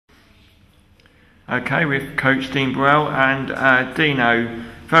Okay, with Coach Dean Birrell and Dino.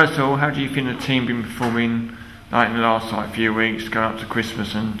 First of all, how do you think the team been performing in the last few weeks, going up to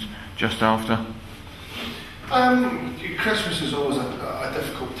Christmas and just after? Christmas is always a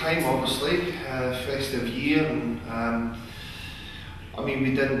difficult time, obviously, festive year, and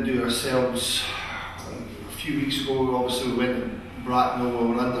we didn't do ourselves. A few weeks ago, obviously, we went to Bracknell, we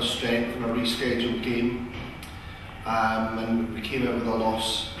were under strength in a rescheduled game, and we came out with a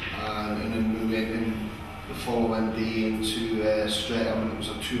loss, and then we went in the following day into Streatham, and it was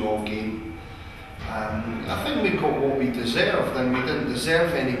a 2-2 game. I think we got what we deserved, and we didn't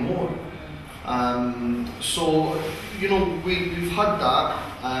deserve any more. So, we've had that.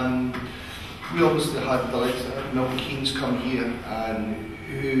 We obviously had the likes of Milton Keynes come here,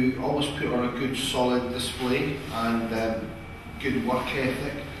 who always put on a good solid display and good work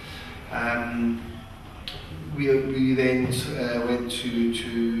ethic. We then went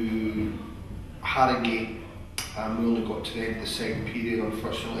to Harrogate, and we only got to the end of the second period.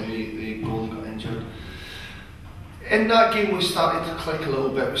 Unfortunately, the goalie got injured. In that game, we started to click a little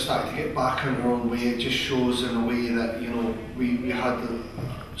bit. We started to get back on our own way. It just shows in a way that we had the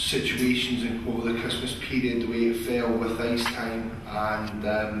situations over the Christmas period, the way it fell with ice time, and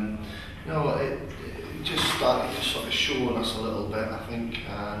it just started to sort of show on us a little bit, I think,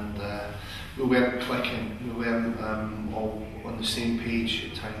 and we weren't clicking. We weren't all on the same page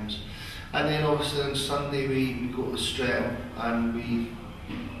at times. And then obviously on Sunday we go to Streatham and we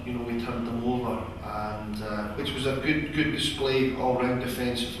turned them over, and which was a good display all round,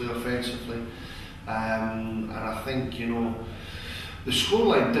 defensively, offensively, and I think the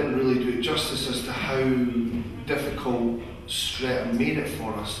scoreline didn't really do it justice as to how difficult Streatham made it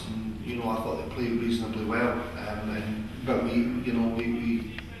for us. And, I thought they played reasonably well, but we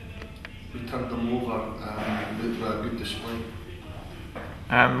turned them over with a good display.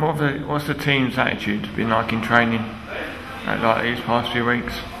 What's the team's attitude been like in training these past few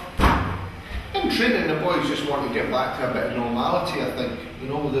weeks? In training, the boys just want to get back to a bit of normality, I think.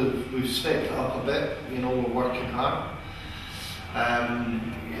 We've stepped it up a bit, we're working hard.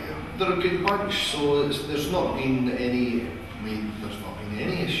 They're a good bunch, so there's not been any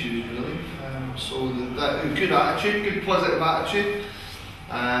issues really. So a good attitude, good positive attitude.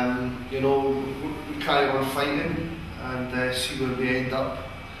 We carry on fighting and see where we end up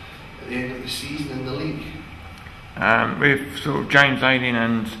at the end of the season in the league. With sort of James Ayling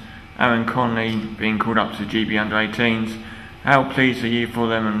and Aaron Conley being called up to GB under-18s, how pleased are you for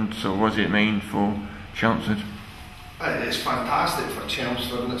them, and sort of what does it mean for Chelmsford? It's fantastic for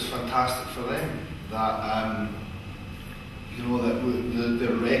Chelmsford, and it's fantastic for them that that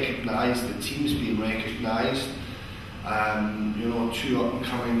they're recognised, the team's being recognised. Two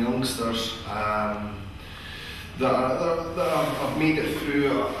up-and-coming youngsters that have made it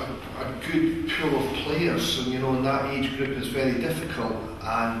through a good pool of players, and that age group is very difficult,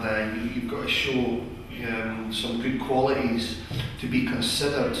 and you've got to show some good qualities to be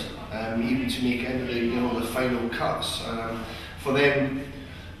considered, even to make it into the final cuts. For them,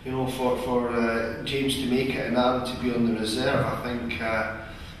 for James to make it and Aaron to be on the reserve, I think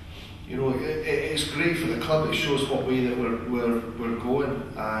it's great for the club. It shows what way that we're going,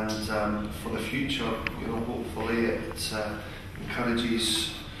 and for the future, hopefully it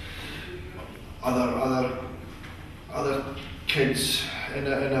encourages other kids in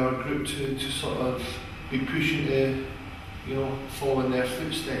our group to sort of be pushing to follow in their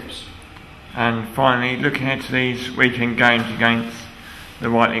footsteps. And finally, looking ahead to these weekend games against the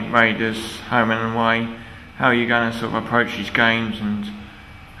White Link Raiders, home and away, how are you going to sort of approach these games, and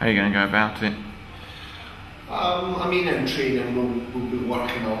how are you going to go about it? In training we'll be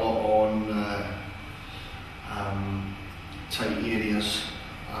working a lot on tight areas.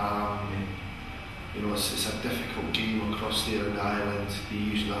 It's a difficult game across there in Ireland. They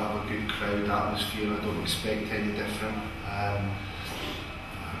usually have a good crowd atmosphere. I don't expect any different. A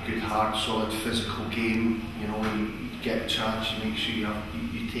good, hard, solid, physical game. You get a chance, you make sure you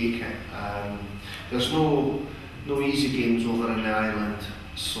take it. There's no easy games over in the island,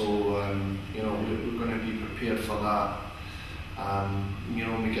 so we're going to be prepared for that.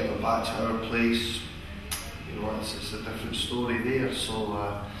 When we get them back to our place, it's a different story there. So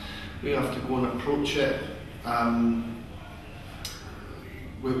we have to go and approach it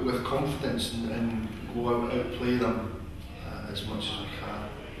with confidence and go out and outplay them as much as we can.